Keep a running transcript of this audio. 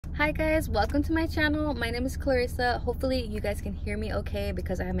Hi guys, welcome to my channel. My name is Clarissa. Hopefully you guys can hear me okay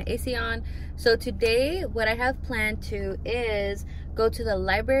because I have my AC on. So today what I have planned to is go to the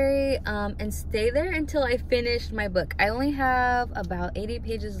library and stay there until I finish my book. I only have about 80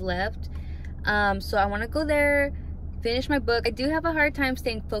 pages left, so I want to go there, finish my book. I do have a hard time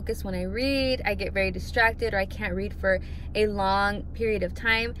staying focused when I read. I get very distracted, or I can't read for a long period of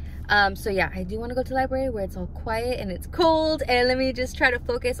time. So yeah, I do want to go to the library where it's all quiet and it's cold, and let me just try to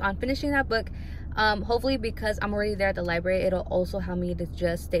focus on finishing that book. Hopefully, because I'm already there at the library, it'll also help me to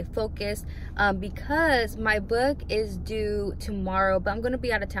just stay focused, because my book is due tomorrow, but I'm going to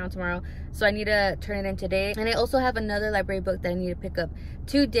be out of town tomorrow, so I need to turn it in today. And I also have another library book that I need to pick up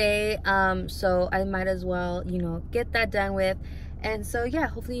today, so I might as well, you know, get that done with. And so yeah,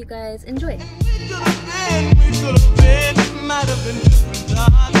 hopefully you guys enjoy.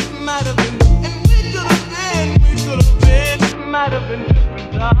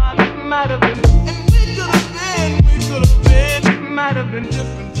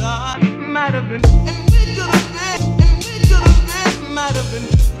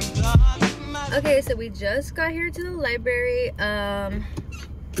 Okay, so we just got here to the library.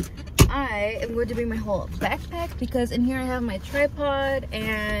 I am going to bring my whole backpack because in here I have my tripod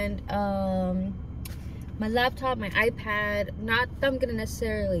and my laptop, my iPad. Not that I'm gonna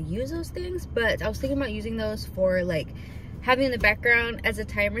necessarily use those things, but I was thinking about using those for like having in the background as a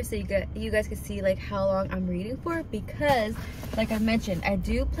timer, so you guys can see like how long I'm reading for, because like I mentioned, I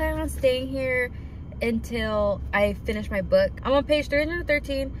do plan on staying here until I finish my book. I'm on page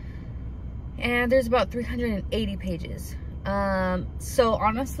 313 and there's about 380 pages. So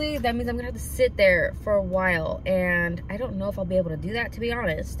honestly, that means I'm gonna have to sit there for a while, and I don't know if I'll be able to do that, to be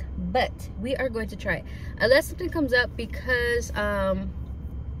honest, but we are going to try, unless something comes up, because I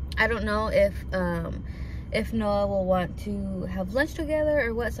don't know if Noah will want to have lunch together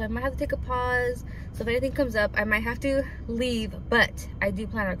or what, so I might have to take a pause. So if anything comes up, I might have to leave, but I do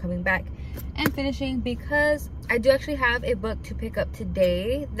plan on coming back and finishing, because I do actually have a book to pick up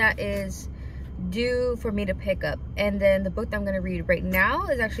today that is due for me to pick up, and then the book that I'm gonna read right now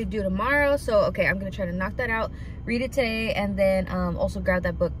is actually due tomorrow. So okay, I'm gonna try to knock that out, read it today, and then also grab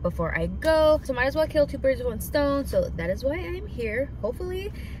that book before I go. So might as well kill two birds with one stone. So that is why I am here.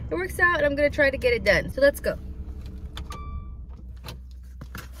 Hopefully it works out and I'm gonna try to get it done. So let's go.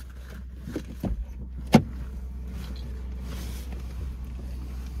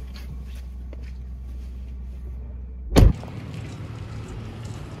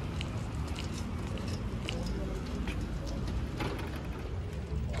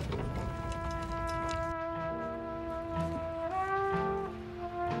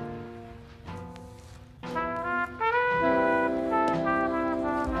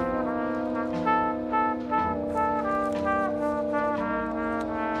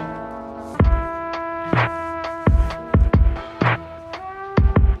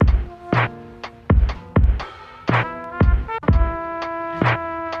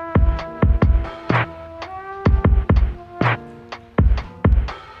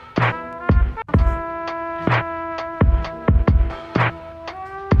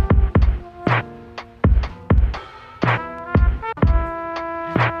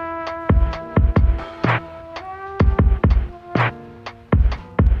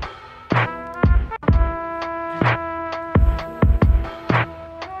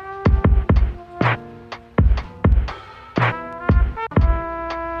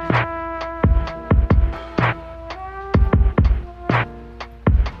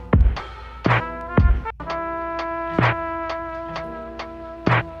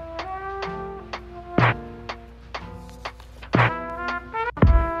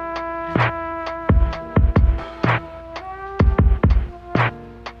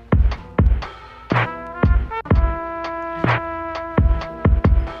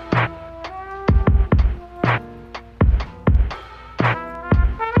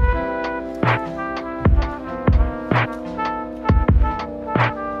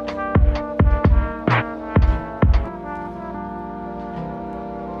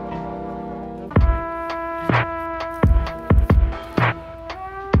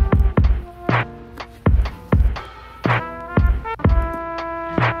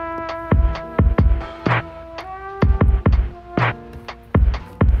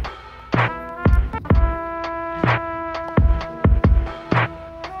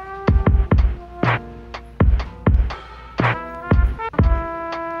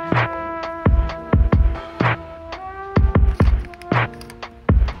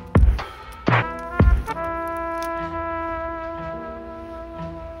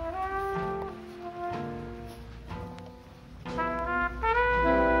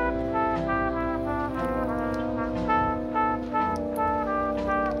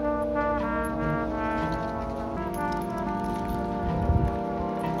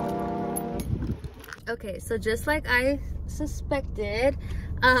 Okay, so just like I suspected,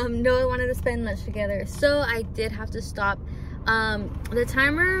 Noah wanted to spend lunch together, so I did have to stop. The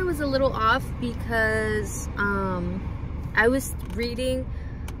timer was a little off because I was reading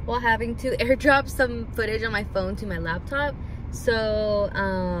while having to airdrop some footage on my phone to my laptop. So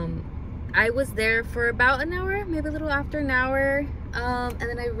I was there for about an hour, maybe a little after an hour, and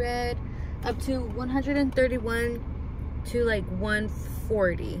then I read up to 131 to like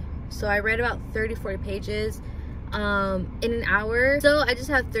 140. So I read about 30-40 pages in an hour. So I just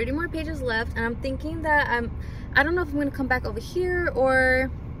have 30 more pages left, and I'm thinking that I don't know if I'm gonna come back over here or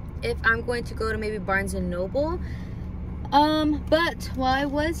if I'm going to go to maybe Barnes and Noble. But while I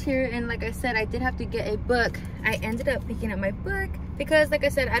was here, and like I said, I did have to get a book, I ended up picking up my book because, like I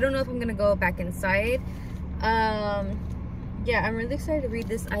said, I don't know if I'm gonna go back inside. Yeah, I'm really excited to read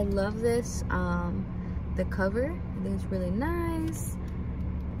this. I love this. The cover, I think it's really nice.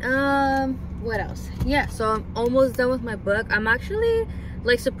 What else? Yeah, so I'm almost done with my book. I'm actually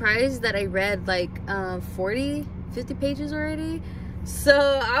like surprised that I read like 40-50 pages already,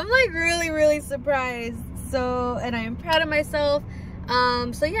 so I'm like really surprised. So, and I am proud of myself.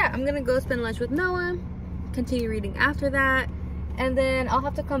 So yeah, I'm gonna go spend lunch with Noah, continue reading after that, and then I'll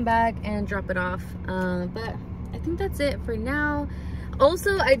have to come back and drop it off. But I think that's it for now.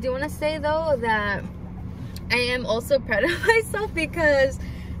 Also, I do want to say though that I am also proud of myself because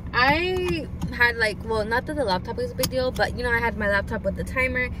I had like, well, not that the laptop is a big deal, but you know, I had my laptop with the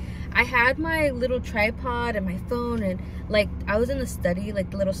timer, I had my little tripod and my phone, and like I was in the study,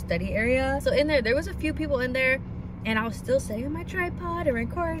 like the little study area. So in there was a few people in there, and I was still sitting on my tripod and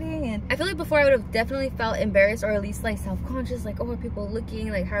recording. And I feel like before I would have definitely felt embarrassed, or at least like self-conscious, like, oh, are people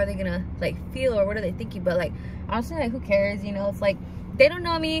looking, like how are they gonna like feel, or what are they thinking? But like honestly, like who cares, you know? It's like they don't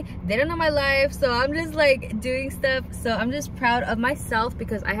know me, they don't know my life, so I'm just like doing stuff. So I'm just proud of myself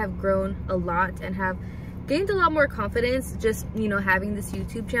because I have grown a lot and have gained a lot more confidence just, you know, having this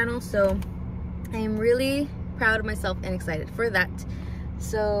YouTube channel. So I am really proud of myself and excited for that.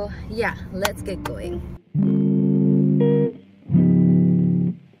 So yeah, let's get going.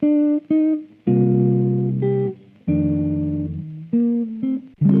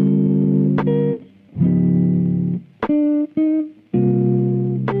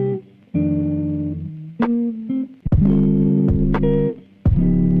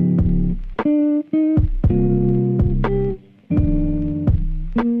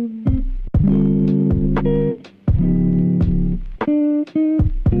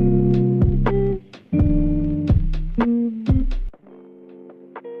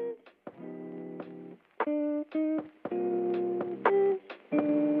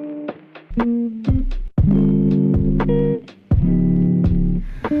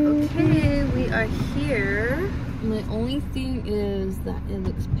 Okay, we are here. My only thing is that it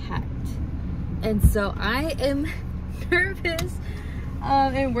looks packed, and so I am nervous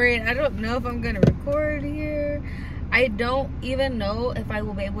and worried. I don't know if I'm gonna record here. I don't even know if I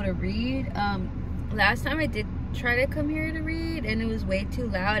will be able to read. Last time I did try to come here to read, and it was way too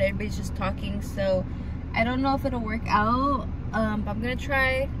loud. Everybody's just talking, so I don't know if it'll work out. But I'm gonna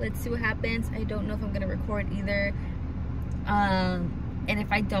try. Let's see what happens. I don't know if I'm gonna record either. And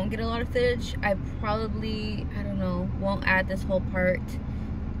if I don't get a lot of footage, I probably, I don't know, won't add this whole part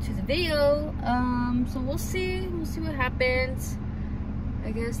to the video. So we'll see what happens.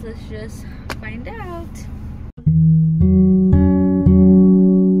 I guess let's just find out.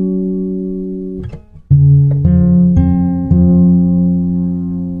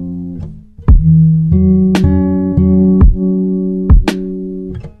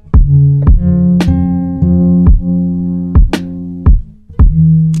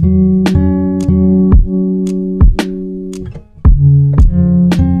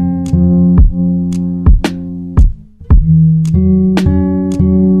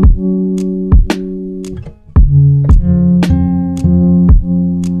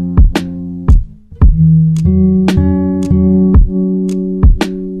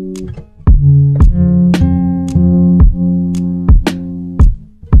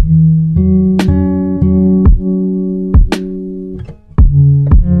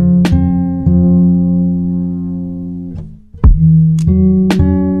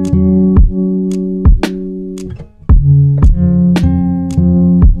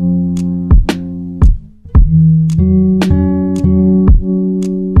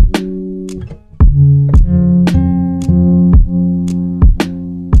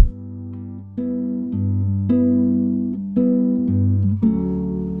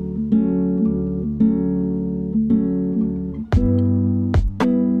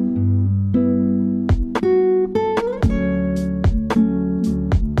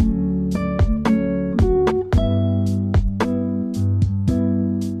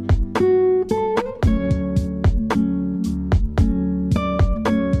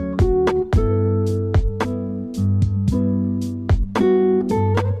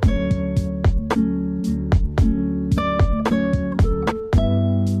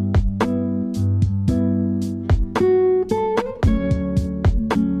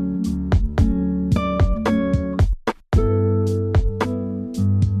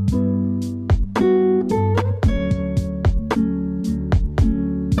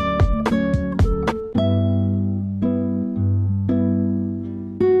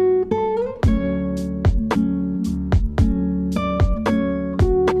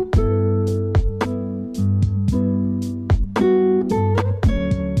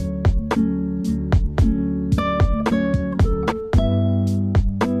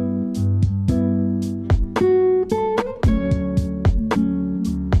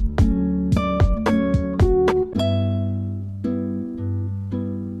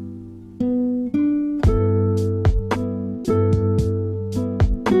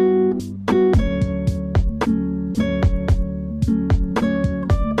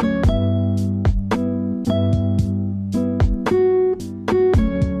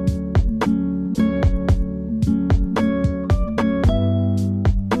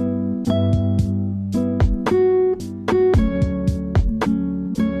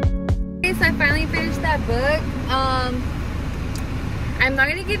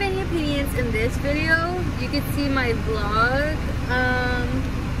 gonna give any opinions in this video. You can see my vlog.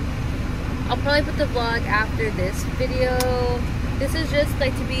 I'll probably put the vlog after this video. This is just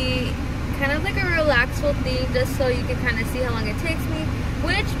like to be kind of like a relaxful thing, just so you can kind of see how long it takes me.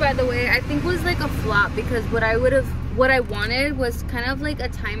 Which, by the way, I think was like a flop, because what I wanted was kind of like a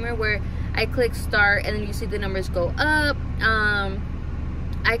timer where I click start and then you see the numbers go up.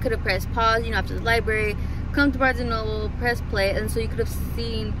 I could have pressed pause, you know, after the library, come to Barnes and Noble, press play, and so you could have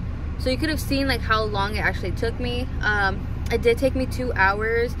seen like how long it actually took me. It did take me 2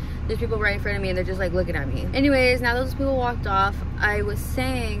 hours. There's people right in front of me and they're just like looking at me. Anyways, now those people walked off, I was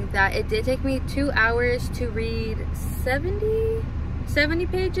saying that it did take me 2 hours to read 70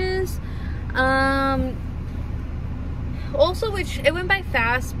 pages. Also, which it went by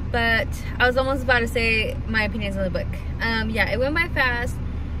fast, but I was almost about to say my opinions on the book. Yeah, it went by fast,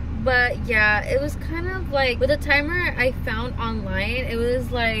 but yeah, it was kind of like, with the timer I found online, it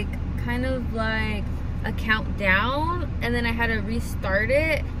was like kind of like a countdown, and then I had to restart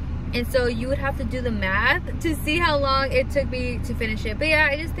it, and so you would have to do the math to see how long it took me to finish it. But yeah,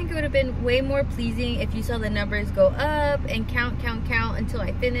 I just think it would have been way more pleasing if you saw the numbers go up and count until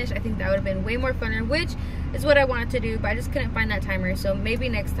I finish. I think that would have been way more funner, which is what I wanted to do, but I just couldn't find that timer. So maybe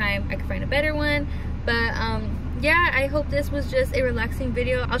next time I could find a better one. But yeah, I hope this was just a relaxing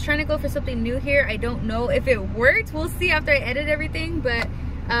video. I was trying to go for something new here. I don't know if it worked. We'll see after I edit everything. But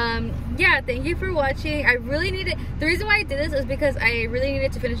yeah, thank you for watching. I really needed, the reason why I did this is because I really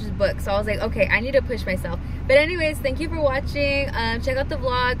needed to finish this book. So I was like, okay, I need to push myself. But anyways, thank you for watching. Check out the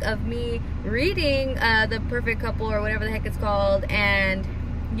vlog of me reading The Perfect Couple, or whatever the heck it's called, and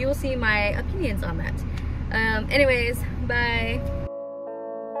you will see my opinions on that. Anyways, bye.